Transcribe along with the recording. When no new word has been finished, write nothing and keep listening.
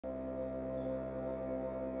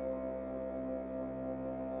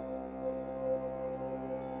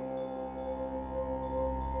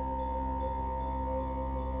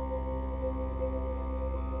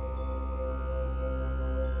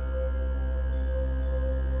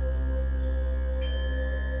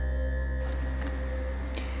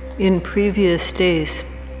In previous days,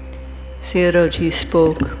 Sayadaw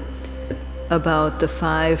spoke about the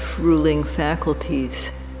 5 ruling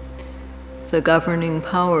faculties, the governing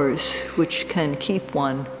powers which can keep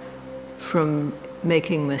one from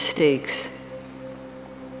making mistakes.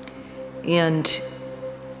 And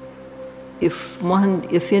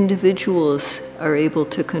if individuals are able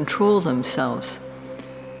to control themselves,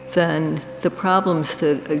 then the problems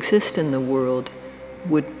that exist in the world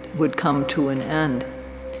would come to an end.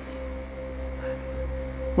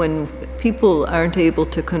 When people aren't able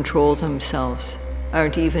to control themselves,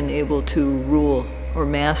 aren't even able to rule or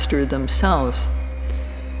master themselves,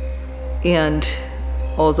 and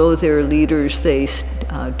although they're leaders, they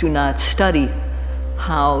do not study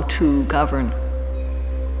how to govern,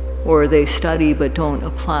 or they study but don't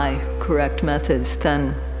apply correct methods,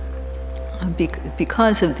 then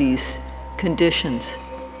because of these conditions,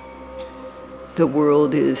 the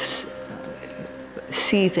world is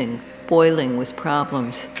seething, boiling with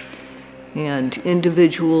problems, and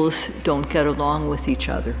individuals don't get along with each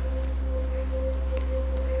other.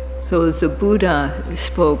 So the Buddha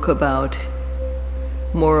spoke about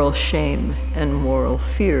moral shame and moral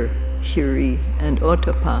fear, hiri and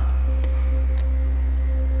ottappa.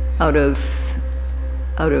 Out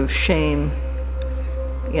of shame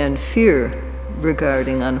and fear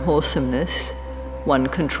regarding unwholesomeness, one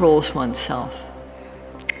controls oneself,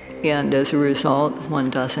 and as a result,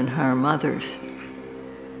 one doesn't harm others.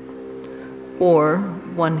 Or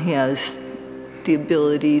one has the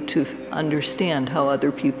ability to understand how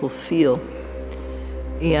other people feel,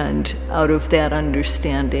 and out of that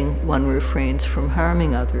understanding, one refrains from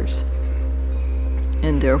harming others,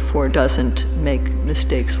 and therefore doesn't make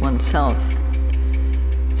mistakes oneself.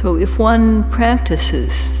 So if one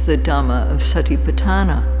practices the Dhamma of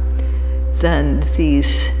Satipatthana, then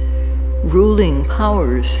these ruling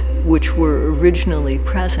powers which were originally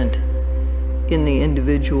present in the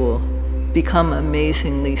individual become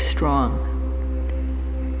amazingly strong.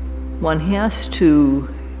 One has to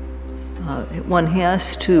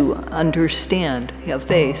understand, have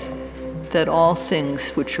faith, that all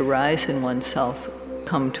things which arise in oneself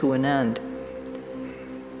come to an end.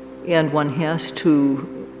 And one has to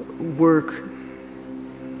work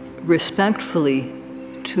respectfully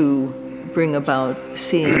to bring about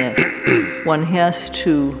seeing it. One has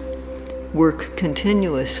to work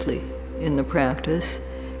continuously in the practice,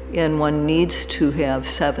 and one needs to have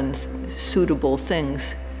 7 suitable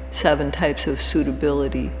things, 7 types of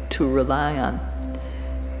suitability to rely on.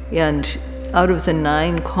 And out of the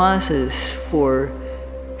 9 causes for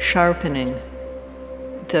sharpening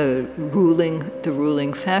the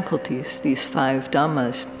ruling faculties, these 5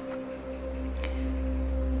 dhammas,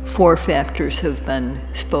 4 factors have been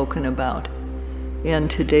spoken about.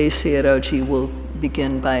 And today Sayadaw will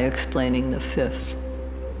begin by explaining the 5th.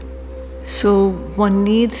 So one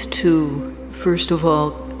needs to, first of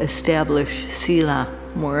all, establish sila,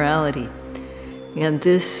 morality. And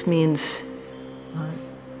this means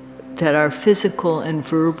that our physical and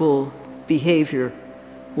verbal behavior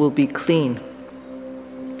will be clean.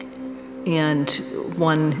 And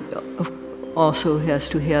one also has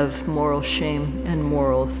to have moral shame and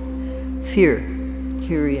moral fear,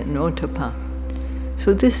 hiri and ottappa.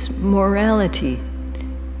 So this morality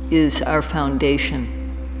is our foundation.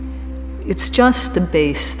 It's just the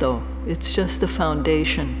base, though. It's just the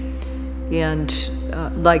foundation. And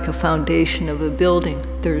like a foundation of a building,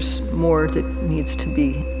 there's more that needs to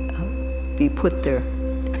be put there.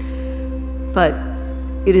 But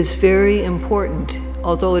it is very important,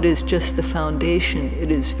 although it is just the foundation, it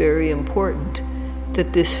is very important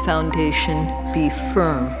that this foundation be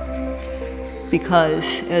firm.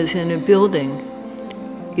 Because as in a building,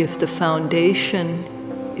 if the foundation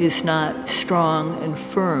is not strong and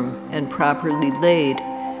firm and properly laid,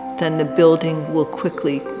 then the building will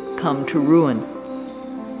quickly come to ruin.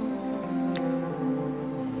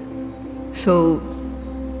 So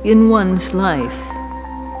in one's life,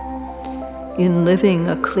 in living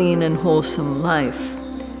a clean and wholesome life,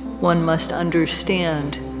 one must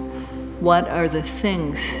understand what are the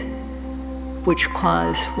things which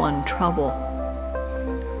cause one trouble,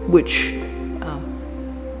 which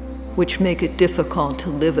make it difficult to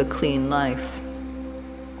live a clean life.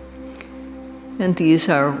 And these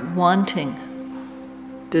are wanting,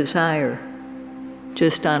 desire,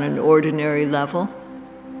 just on an ordinary level,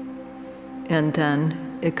 and then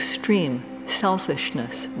extreme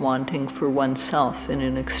selfishness, wanting for oneself in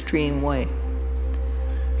an extreme way.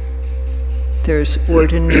 There's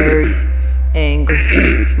ordinary anger,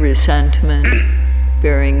 resentment,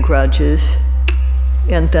 bearing grudges,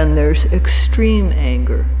 and then there's extreme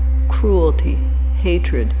anger, cruelty,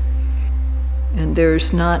 hatred, And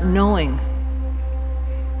there's not knowing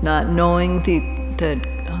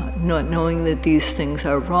that these things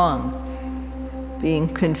are wrong, being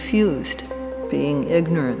confused, being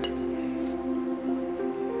ignorant.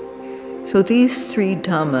 So these three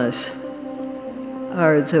dhammas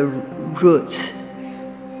are the roots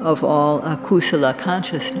of all akusala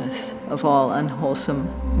consciousness, of all unwholesome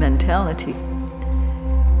mentality.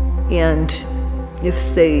 And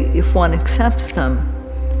if one accepts them,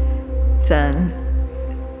 then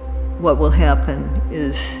what will happen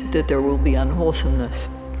is that there will be unwholesomeness.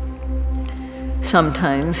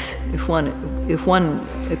 Sometimes, if one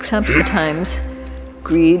accepts the times,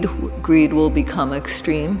 greed will become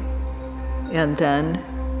extreme, and then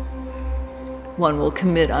one will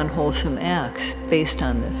commit unwholesome acts based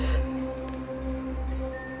on this.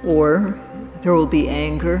 Or there will be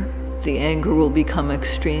anger, the anger will become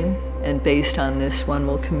extreme, and based on this one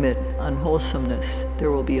will commit unwholesomeness. There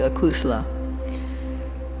will be akusala.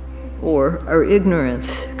 Or our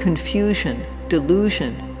ignorance, confusion,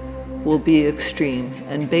 delusion will be extreme,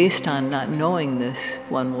 and based on not knowing this,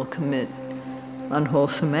 one will commit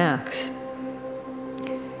unwholesome acts.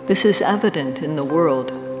 This is evident in the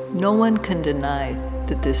world. No one can deny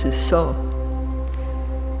that this is so.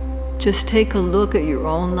 Just take a look at your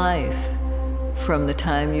own life from the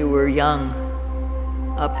time you were young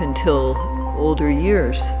up until older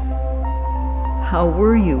years. How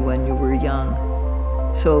were you when you were young?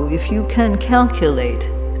 So if you can calculate,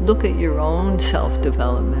 look at your own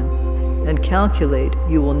self-development and calculate,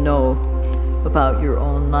 you will know about your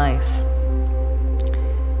own life.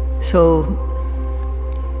 So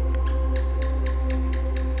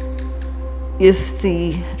if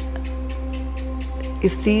these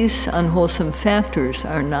unwholesome factors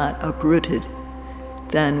are not uprooted,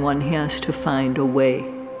 then one has to find a way.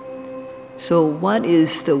 So what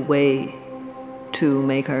is the way to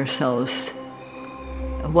make ourselves,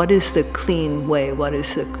 what is the clean way, what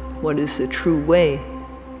is the true way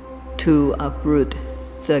to uproot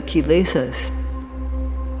the kilesas?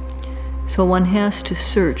 So one has to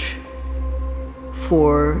search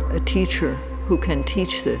for a teacher who can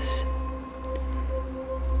teach this.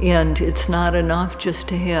 And it's not enough just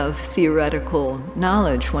to have theoretical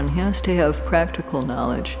knowledge. One has to have practical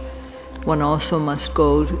knowledge. One also must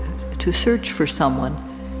go to search for someone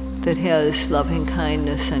that has loving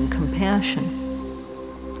kindness and compassion.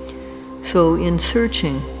 So in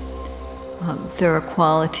searching, there are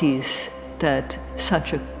qualities that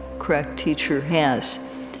such a correct teacher has.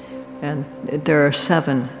 And there are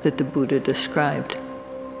 7 that the Buddha described.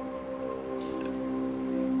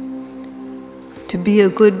 To be a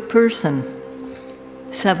good person,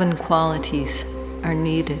 7 qualities are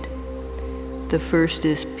needed. The first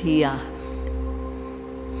is piya.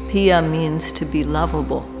 Piya means to be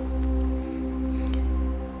lovable.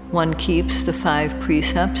 One keeps the 5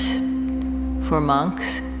 precepts. For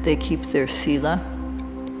monks, they keep their sila.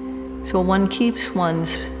 So one keeps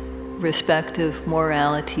one's respective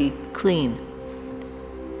morality clean.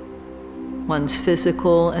 One's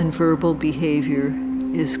physical and verbal behavior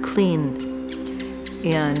is clean.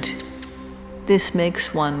 And this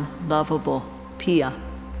makes one lovable, piya.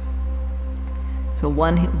 So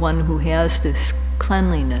one who has this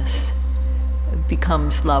cleanliness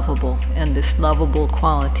becomes lovable, and this lovable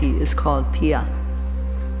quality is called piya.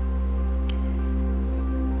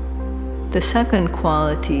 The second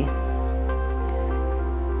quality,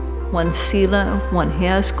 one's sila, one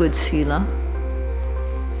has good sila,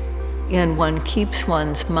 and one keeps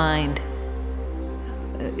one's mind.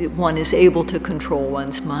 One is able to control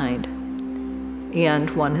one's mind, and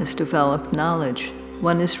one has developed knowledge.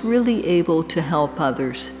 One is really able to help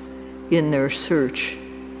others in their search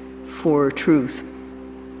for truth,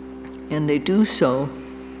 and they do so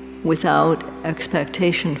without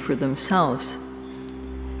expectation for themselves.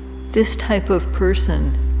 This type of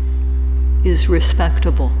person is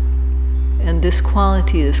respectable, and this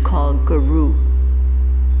quality is called guru.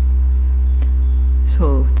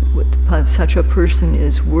 So such a person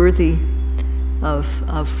is worthy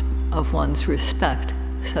of one's respect.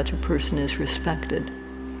 Such a person is respected.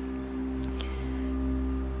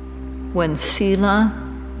 When sila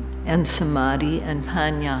and samadhi and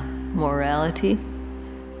panya, morality,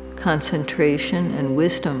 concentration, and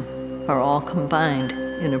wisdom are all combined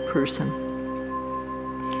in a person,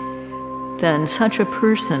 then such a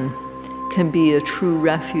person can be a true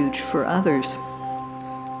refuge for others.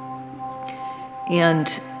 And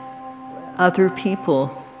other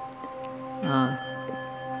people,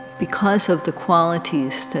 because of the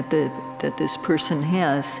qualities that this person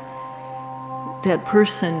has, that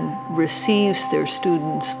person receives their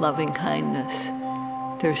students' loving kindness.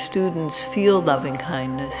 their students feel loving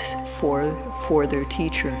kindness for their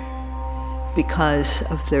teacher because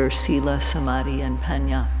of their sila, samadhi, and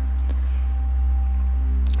panya.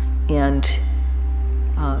 And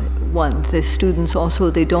the students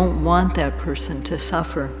also, they don't want that person to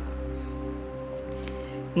suffer.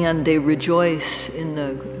 And they rejoice in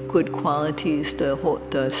the good qualities,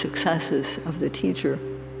 the successes of the teacher.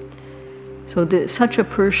 So such a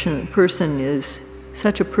person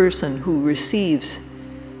who receives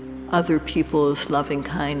other people's loving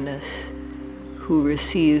kindness, who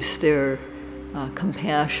receives their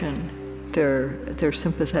compassion, their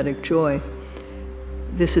sympathetic joy.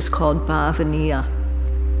 This is called bhavaniya.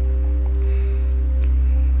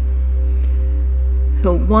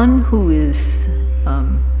 So one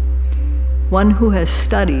who has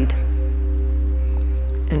studied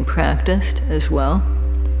and practiced as well,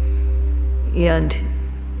 and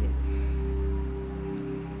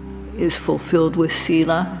is fulfilled with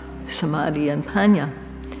sila, samadhi, and panya,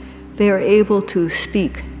 they are able to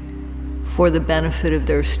speak for the benefit of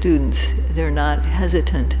their students. They're not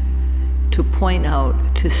hesitant to point out,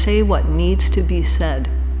 to say what needs to be said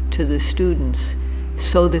to the students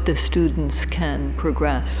so that the students can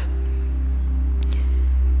progress.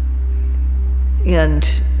 And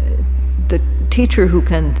the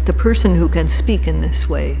person who can speak in this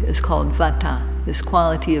way is called vata, this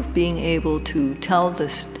quality of being able to tell the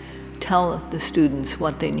students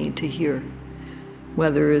what they need to hear,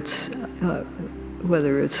 whether it's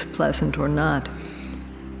pleasant or not.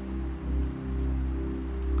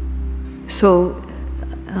 So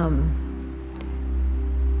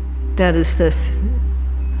that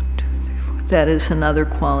is another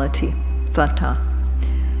quality, vata.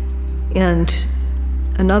 And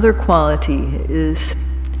another quality is,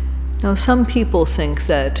 now some people think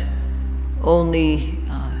that only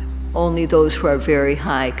those who are very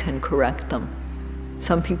high can correct them.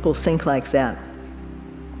 Some people think like that.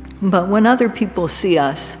 But when other people see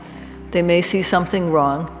us, they may see something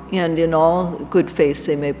wrong, and in all good faith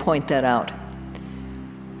they may point that out.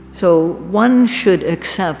 So one should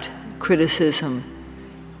accept criticism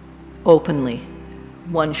openly.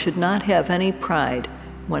 One should not have any pride.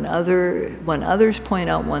 When others point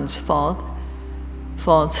out one's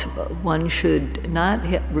faults, one should not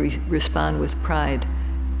respond with pride,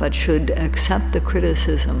 but should accept the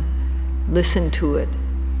criticism, listen to it.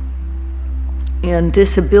 And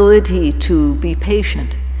this ability to be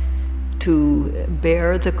patient, to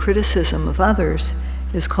bear the criticism of others,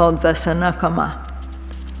 is called vasanakama.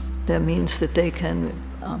 That means that they can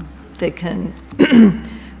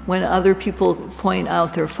when other people point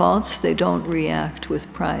out their faults, they don't react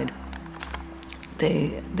with pride.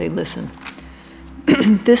 They listen.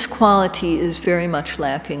 This quality is very much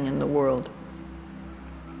lacking in the world.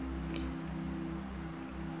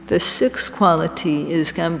 The sixth quality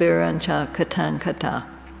is gambirancha katankata.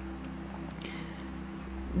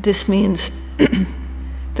 This means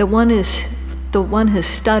that one has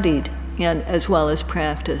studied and as well as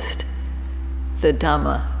practiced the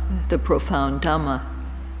Dhamma, the profound Dhamma,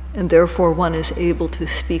 and therefore one is able to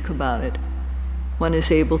speak about it. One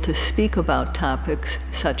is able to speak about topics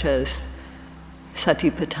such as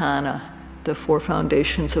satipatthana, the four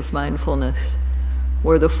foundations of mindfulness,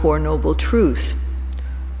 or the Four Noble Truths,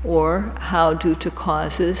 or how due to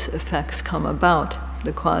causes effects come about,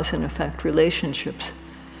 the cause and effect relationships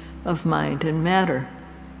of mind and matter.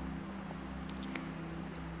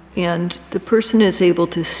 And the person is able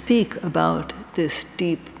to speak about this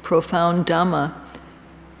deep, profound Dhamma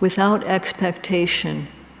without expectation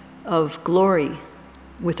of glory,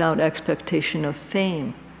 without expectation of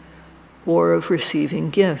fame, or of receiving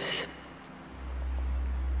gifts.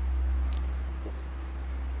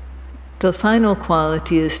 The final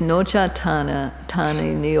quality is nojatana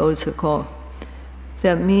tane nyozako.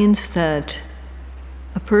 That means that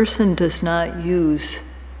a person does not use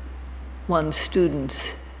one's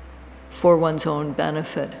students for one's own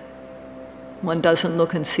benefit. One doesn't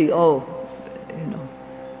look and see, how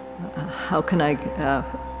can I,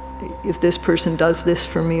 if this person does this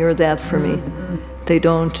for me or that for me. They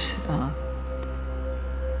don't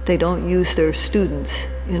use their students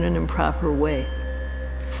in an improper way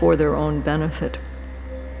for their own benefit.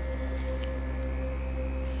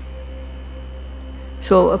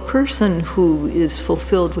 So a person who is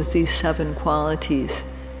fulfilled with these 7 qualities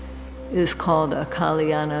is called a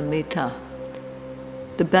kalyana mita,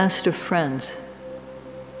 the best of friends,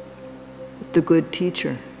 the good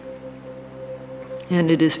teacher. And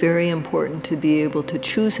it is very important to be able to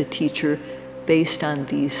choose a teacher based on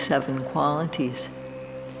these 7 qualities.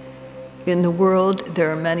 In the world, there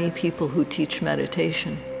are many people who teach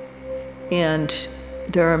meditation, and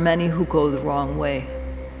there are many who go the wrong way.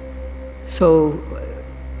 So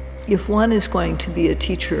if one is going to be a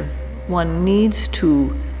teacher, one needs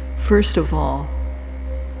to, first of all,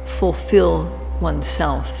 fulfill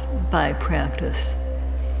oneself by practice.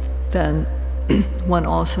 Then one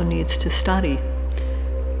also needs to study,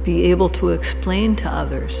 be able to explain to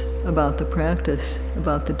others about the practice,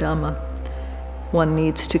 about the Dhamma. One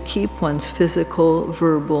needs to keep one's physical,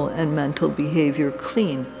 verbal, and mental behavior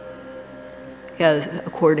clean, as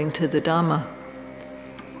according to the Dhamma.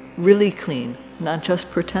 Really clean, not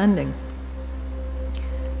just pretending.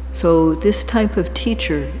 So this type of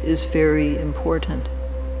teacher is very important.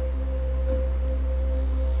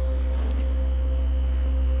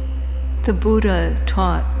 The Buddha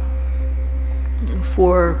taught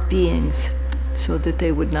for beings so that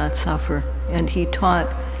they would not suffer, and he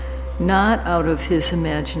taught not out of his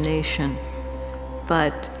imagination,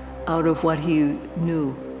 but out of what he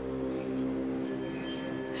knew.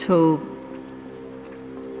 So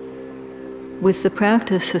with the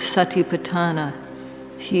practice of satipatthana,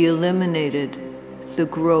 he eliminated the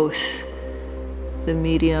gross, the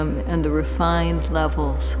medium, and the refined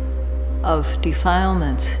levels of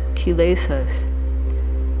defilements, kilesas,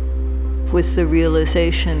 with the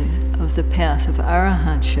realization of the path of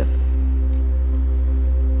arahantship.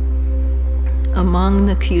 Among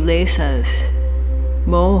the kilesas,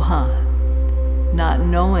 moha, not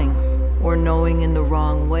knowing or knowing in the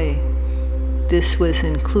wrong way, this was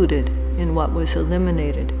included in what was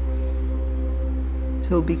eliminated.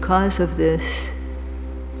 So because of this,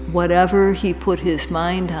 whatever he put his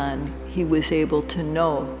mind on, he was able to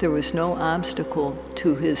know. There was no obstacle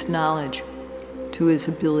to his knowledge, to his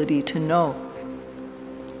ability to know.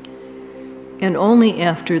 And only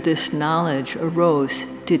after this knowledge arose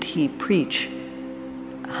did he preach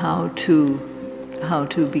how to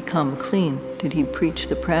become clean. Did he preach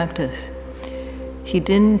the practice?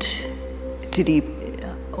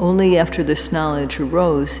 Only after this knowledge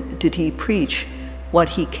arose did he preach what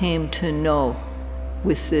he came to know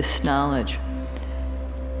with this knowledge.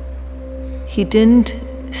 He didn't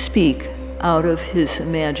speak out of his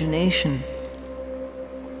imagination.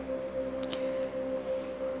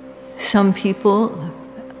 Some people,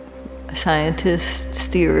 scientists,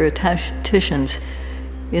 theoreticians,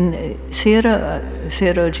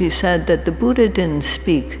 Sayadaw said that the Buddha didn't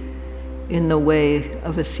speak in the way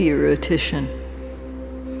of a theoretician.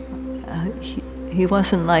 He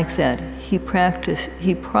wasn't like that. He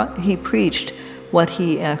preached what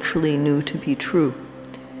he actually knew to be true.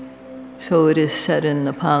 So it is said in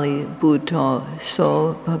the Pali, Buddho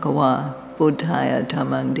so bhagava buddhaya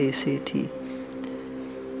dhammang deseti.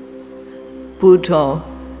 Buddho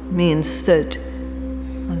means that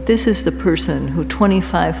this is the person who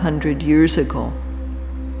 2,500 years ago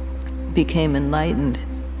became enlightened.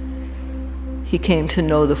 He came to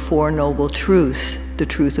know the Four Noble Truths, the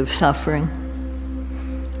truth of suffering,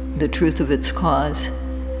 the truth of its cause,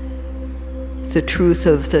 the truth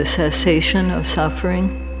of the cessation of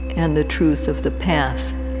suffering, and the truth of the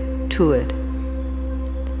path to it.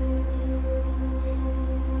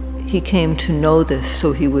 He came to know this,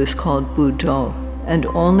 so he was called Buddho. And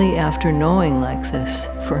only after knowing like this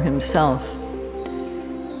for himself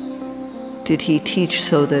did he teach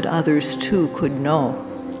so that others too could know.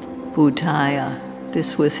 Buddhaya,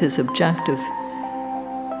 this was his objective.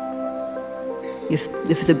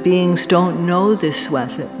 If the beings don't know this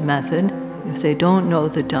method, if they don't know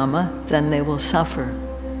the Dhamma, then they will suffer.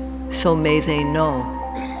 So may they know.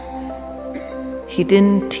 He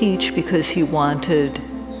didn't teach because he wanted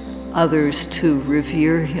others to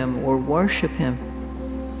revere him or worship him.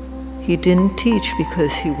 He didn't teach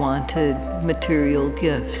because he wanted material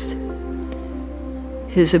gifts.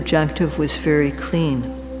 His objective was very clean.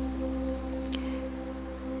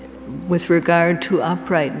 With regard to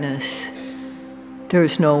uprightness, there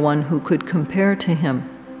is no one who could compare to him.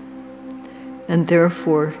 And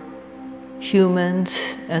therefore, humans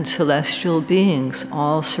and celestial beings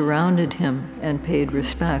all surrounded him and paid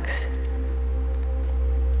respects.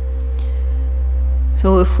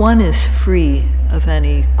 So if one is free of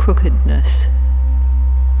any crookedness,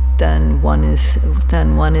 then one is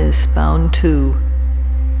bound to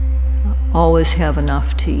always have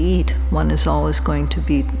enough to eat. One is always going to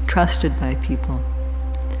be trusted by people.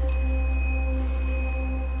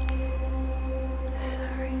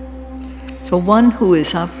 So one who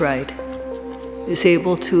is upright is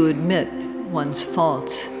able to admit one's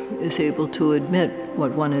faults, is able to admit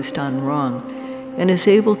what one has done wrong, and is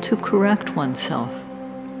able to correct oneself.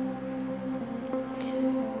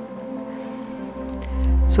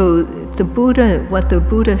 So the Buddha, what the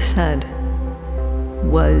Buddha said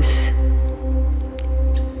was,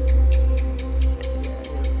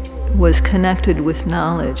 was connected with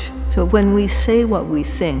knowledge. So when we say what we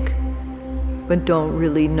think, but don't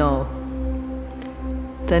really know,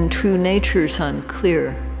 then true nature's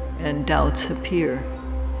unclear and doubts appear.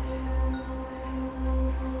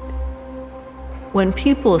 When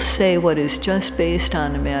people say what is just based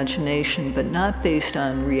on imagination, but not based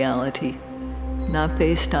on reality, not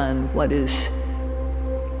based on what is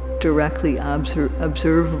directly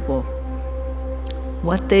observable,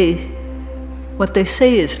 what they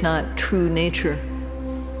say is not true nature.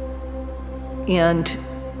 And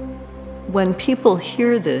when people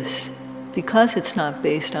hear this, because it's not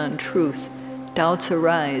based on truth, doubts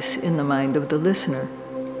arise in the mind of the listener.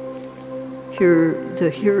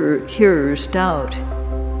 The hearers doubt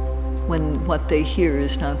when what they hear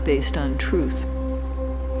is not based on truth.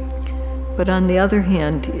 But on the other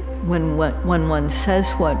hand, when one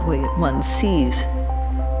says what one sees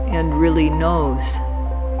and really knows,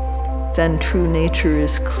 then true nature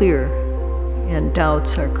is clear and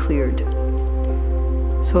doubts are cleared.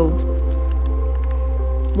 So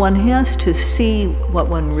one has to see what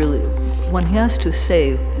one has to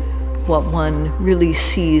say what one really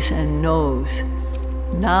sees and knows.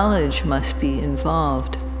 Knowledge must be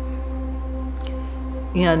involved.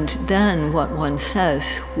 And then what one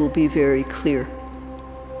says will be very clear.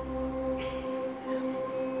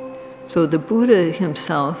 So the Buddha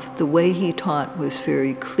himself, the way he taught was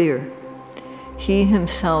very clear. He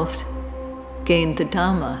himself gained the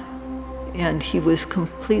Dhamma, and he was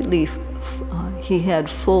completely, he had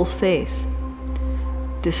full faith.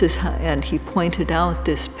 This is how, and he pointed out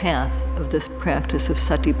this path of this practice of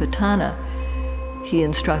satipatthana. He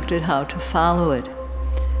instructed how to follow it.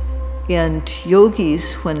 And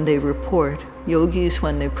yogis, when they report, yogis,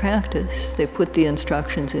 when they practice, they put the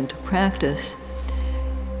instructions into practice.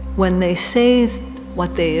 When they say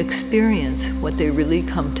what they experience, what they really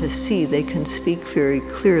come to see, they can speak very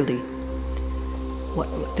clearly.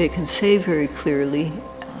 They can say very clearly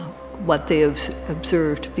what they have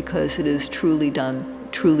observed, because it is truly done,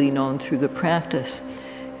 truly known through the practice.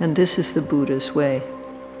 And this is the Buddha's way.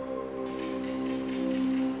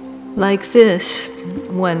 Like this,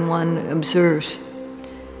 when one observes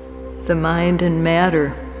the mind and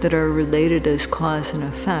matter that are related as cause and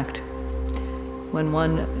effect, when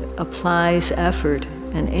one applies effort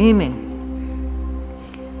and aiming,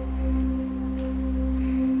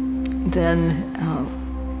 then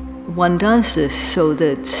one does this so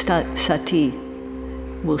that sati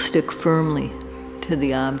will stick firmly to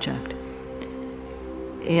the object.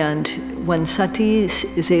 And when sati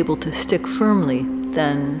is able to stick firmly,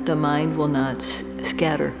 then the mind will not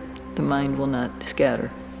scatter. The mind will not scatter.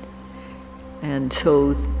 And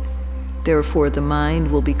so, therefore, the mind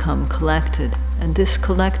will become collected. And this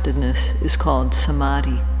collectedness is called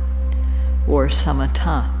samadhi, or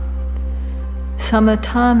samatha.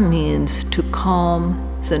 Samatha means to calm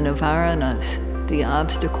the nivaranas, the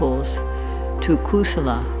obstacles to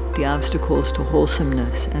kusala, the obstacles to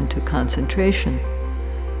wholesomeness and to concentration,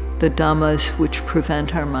 the dhammas which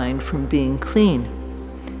prevent our mind from being clean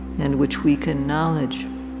and which weaken knowledge.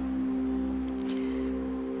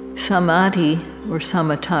 Samadhi, or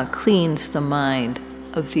samatha, cleans the mind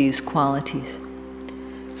of these qualities.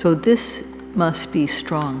 So this must be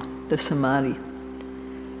strong, the samadhi.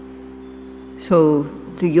 So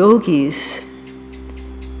the yogis,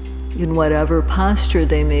 in whatever posture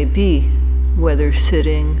they may be, whether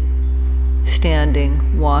sitting,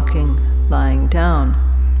 standing, walking, lying down,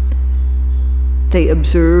 they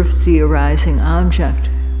observe the arising object,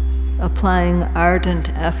 applying ardent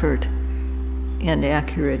effort and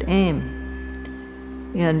accurate aim.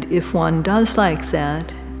 And if one does like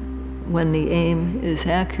that, when the aim is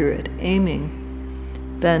accurate, aiming,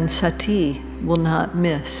 then sati will not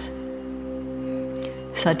miss.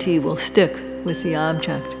 Sati will stick with the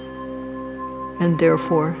object, and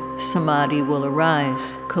therefore samadhi will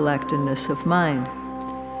arise, collectedness of mind.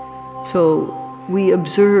 So we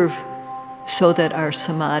observe so that our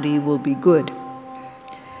samadhi will be good.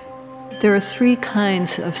 There are three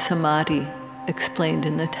kinds of samadhi explained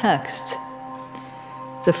in the texts.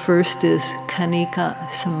 The first is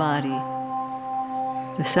kanika samadhi.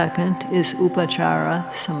 The second is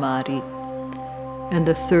upachara samadhi. And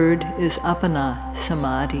the third is appana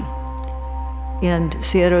samadhi. And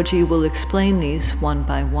Sayadaw will explain these one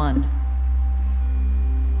by one.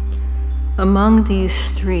 Among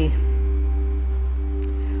these three,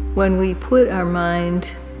 when we put our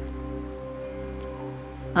mind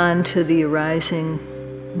onto the arising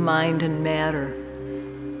mind and matter,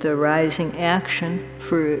 the arising action,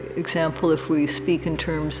 for example, if we speak in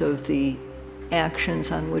terms of the actions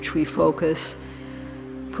on which we focus,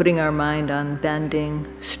 putting our mind on bending,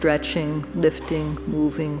 stretching, lifting,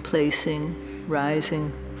 moving, placing,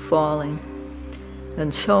 rising, falling,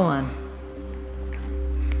 and so on.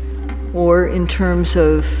 Or in terms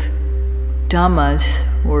of dhammas,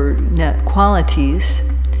 or net qualities,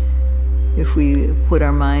 if we put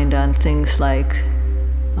our mind on things like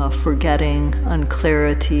forgetting,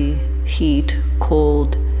 unclarity, heat,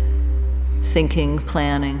 cold, thinking,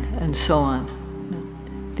 planning, and so on.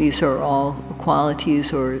 These are all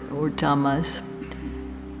qualities or dhammas.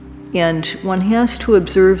 And one has to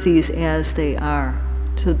observe these as they are.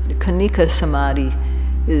 So Khanika Samadhi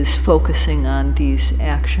is focusing on these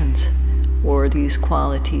actions or these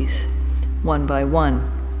qualities one by one.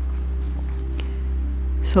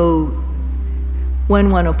 So when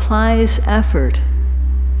one applies effort,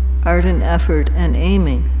 ardent effort and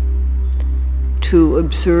aiming, to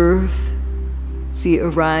observe the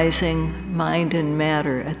arising mind and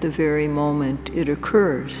matter at the very moment it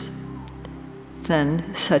occurs, then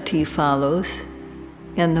sati follows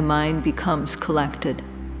and the mind becomes collected.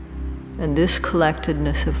 And this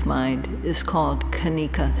collectedness of mind is called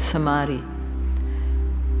Khanika Samadhi,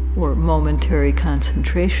 or momentary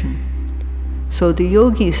concentration. So the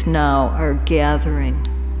yogis now are gathering,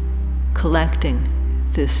 collecting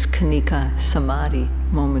this Khanika Samadhi,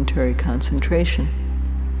 momentary concentration.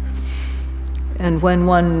 And when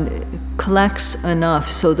one collects enough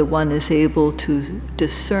so that one is able to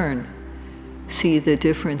discern, see the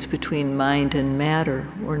difference between mind and matter,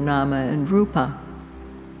 or nama and rupa,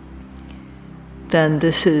 then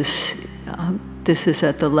this is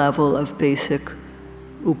at the level of basic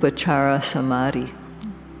upachara samadhi.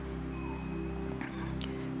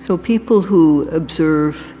 So people who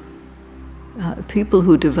observe, people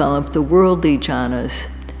who develop the worldly jhanas,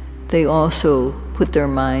 they also put their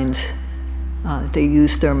minds, they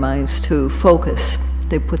use their minds to focus.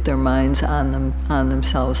 They put their minds on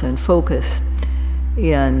themselves and focus.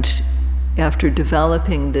 And after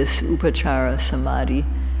developing this upachara samadhi,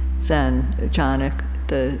 then jhana,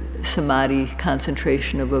 the samadhi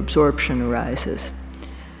concentration of absorption arises.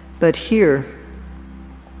 But here,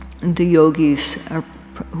 the yogis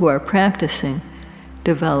who are practicing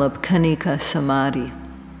develop Khanika Samadhi.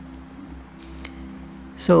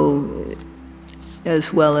 So,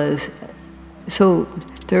 so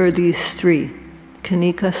there are these three,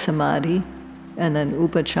 Khanika Samadhi, and then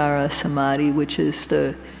Upachara Samadhi, which is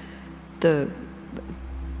the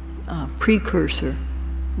precursor,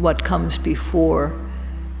 what comes before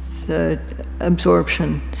the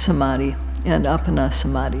absorption Samadhi and Appana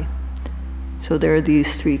Samadhi. So there are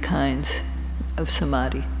these three kinds of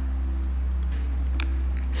Samadhi.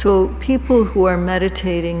 So people who are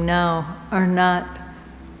meditating now are not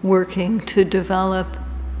working to develop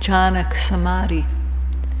jhana Samadhi,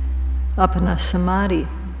 Appana Samadhi,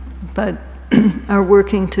 but are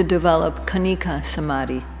working to develop Khanika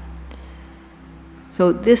Samadhi.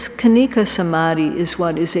 So this Khanika Samadhi is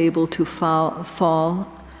what is able to fall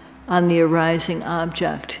on the arising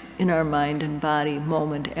object in our mind and body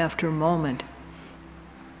moment after moment,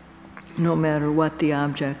 no matter what the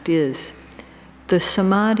object is. The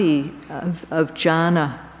Samadhi of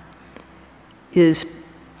jhana is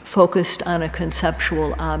focused on a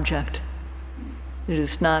conceptual object. It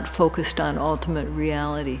is not focused on ultimate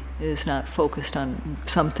reality. It is not focused on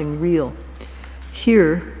something real.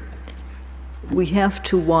 Here, we have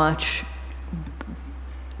to watch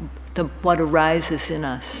what arises in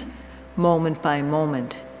us moment by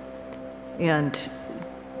moment. And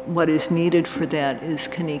what is needed for that is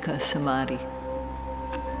Khanika Samadhi.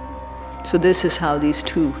 So this is how these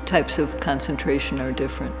two types of concentration are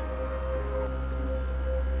different.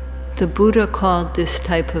 The Buddha called this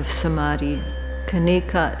type of samadhi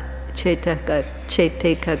Khanika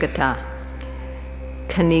Chetekagata,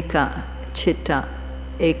 Khanika Chitta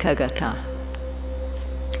Ekagata.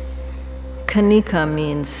 Khanika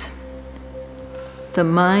means the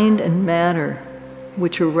mind and matter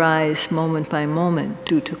which arise moment by moment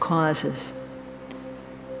due to causes.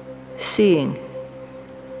 Seeing,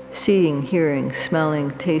 hearing,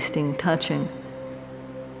 smelling, tasting, touching,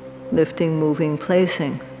 lifting, moving,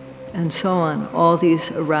 placing, and so on. All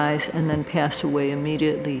these arise and then pass away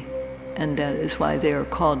immediately. And that is why they are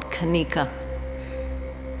called Khanika,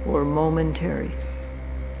 or momentary.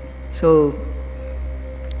 So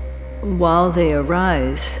while they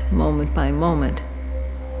arise moment by moment,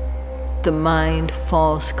 the mind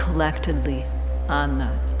falls collectedly on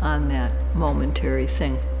that momentary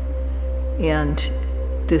thing. And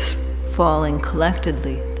this falling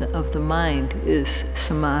collectedly of the mind is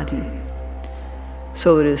samadhi.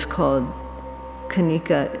 So it is called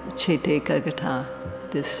Khanika Chetekagata,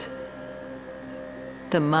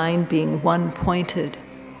 the mind being one-pointed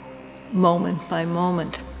moment by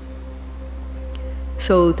moment.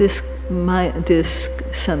 So this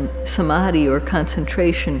samadhi or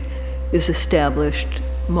concentration is established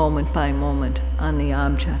moment by moment on the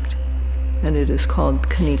object, and it is called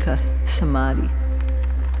khanika samadhi.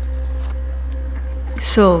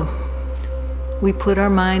 So we put our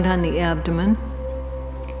mind on the abdomen,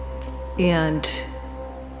 and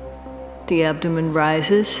the abdomen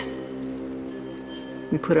rises.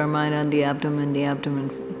 We put our mind on the abdomen,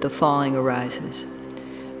 the falling arises.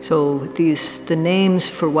 So the names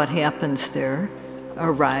for what happens there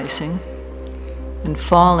are rising and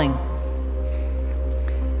falling.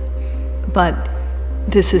 But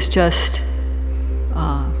this is just,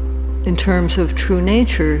 in terms of true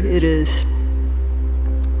nature, it is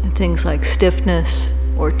things like stiffness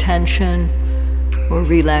or tension or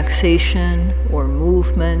relaxation or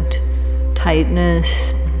movement,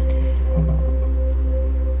 tightness.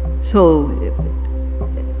 So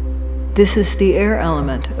this is the air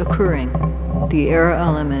element occurring. The air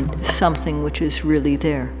element is something which is really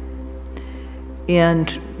there. And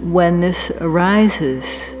when this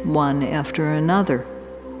arises one after another,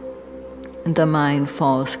 the mind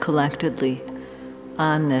falls collectedly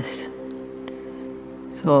on this.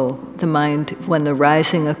 So the mind, when the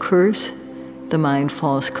rising occurs, the mind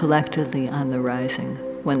falls collectedly on the rising.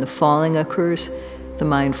 When the falling occurs, the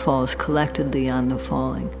mind falls collectedly on the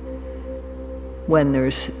falling. When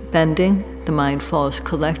there's bending, the mind falls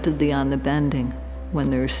collectedly on the bending. When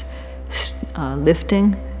there's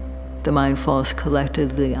lifting, the mind falls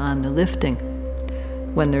collectively on the lifting.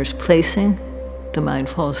 When there's placing, the mind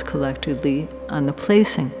falls collectively on the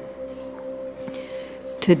placing.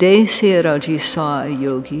 Today, Sayadaw saw a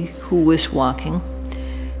yogi who was walking,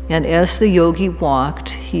 and as the yogi walked,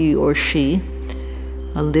 he or she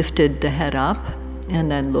lifted the head up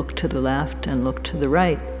and then looked to the left and looked to the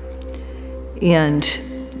right. And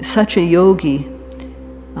such a yogi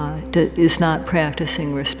is not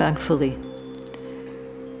practicing respectfully.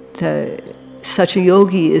 Such a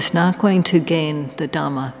yogi is not going to gain the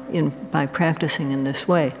Dhamma by practicing in this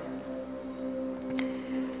way.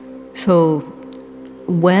 So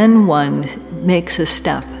when one makes a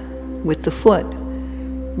step with the foot,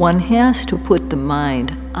 one has to put the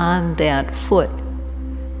mind on that foot.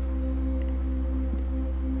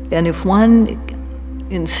 And if one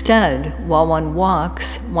instead, while one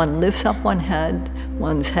walks, one lifts up one's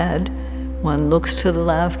head, one looks to the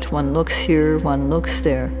left, one looks here, one looks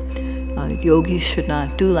there. Yogis should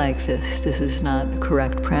not do like this. This is not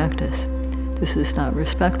correct practice. This is not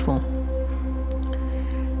respectful.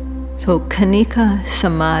 So khanika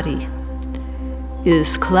samadhi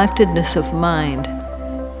is collectedness of mind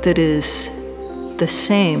that is the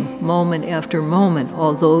same moment after moment,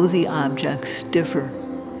 although the objects differ.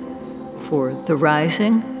 For the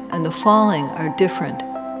rising and the falling are different,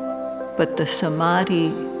 but the samadhi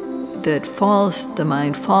that falls, the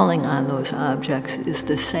mind falling on those objects, is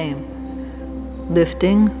the same.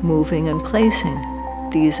 Lifting, moving, and placing,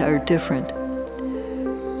 these are different.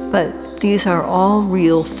 But these are all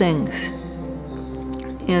real things.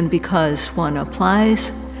 And because one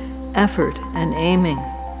applies effort and aiming,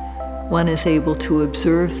 one is able to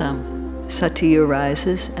observe them. Sati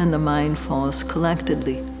arises and the mind falls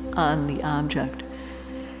collectedly on the object.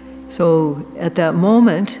 So at that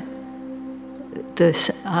moment,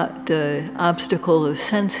 the obstacle of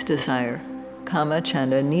sense desire, kama,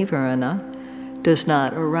 chanda, nivarana, does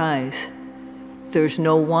not arise. There's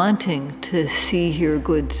no wanting to see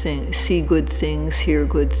good things, hear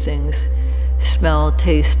good things, smell,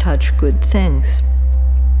 taste, touch good things.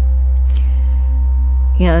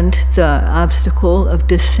 And the obstacle of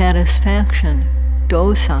dissatisfaction,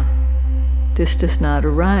 dosa, this does not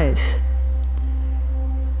arise.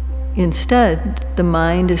 Instead, the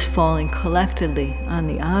mind is falling collectedly on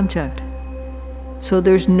the object. So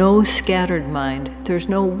there's no scattered mind, there's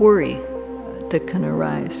no worry that can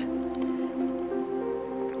arise.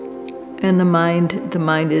 And the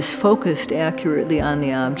mind is focused accurately on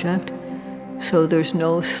the object, so there's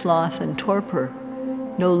no sloth and torpor,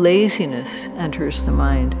 no laziness enters the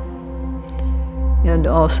mind. And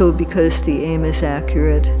also because the aim is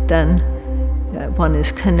accurate, then one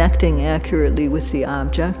is connecting accurately with the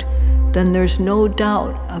object, then there's no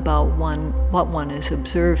doubt about what one is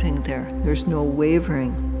observing there. There's no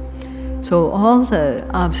wavering. So all the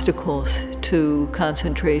obstacles to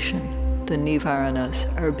concentration, the nivaranas,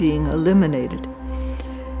 are being eliminated.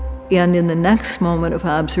 And in the next moment of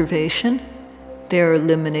observation, they're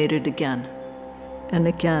eliminated again and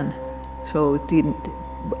again. So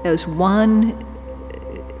as one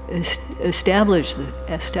establishes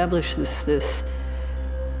this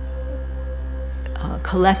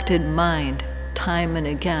collected mind, time and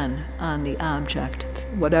again on the object,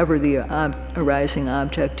 whatever the arising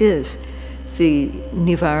object is, the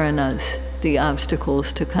nivaranas, the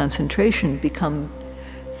obstacles to concentration, become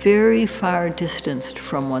very far distanced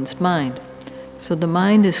from one's mind. So the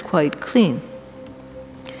mind is quite clean.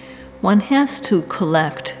 One has to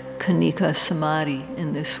collect Khanika Samadhi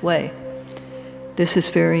in this way. This is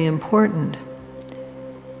very important.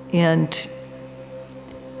 And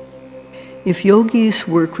if yogis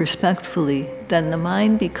work respectfully, then the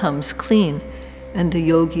mind becomes clean and the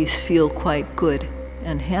yogis feel quite good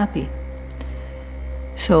and happy.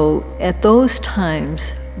 So at those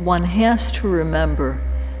times, one has to remember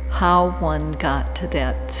how one got to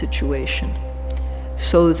that situation,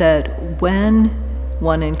 so that when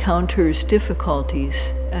one encounters difficulties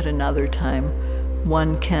at another time,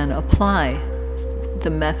 one can apply the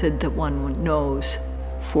method that one knows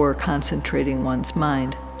for concentrating one's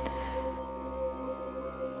mind.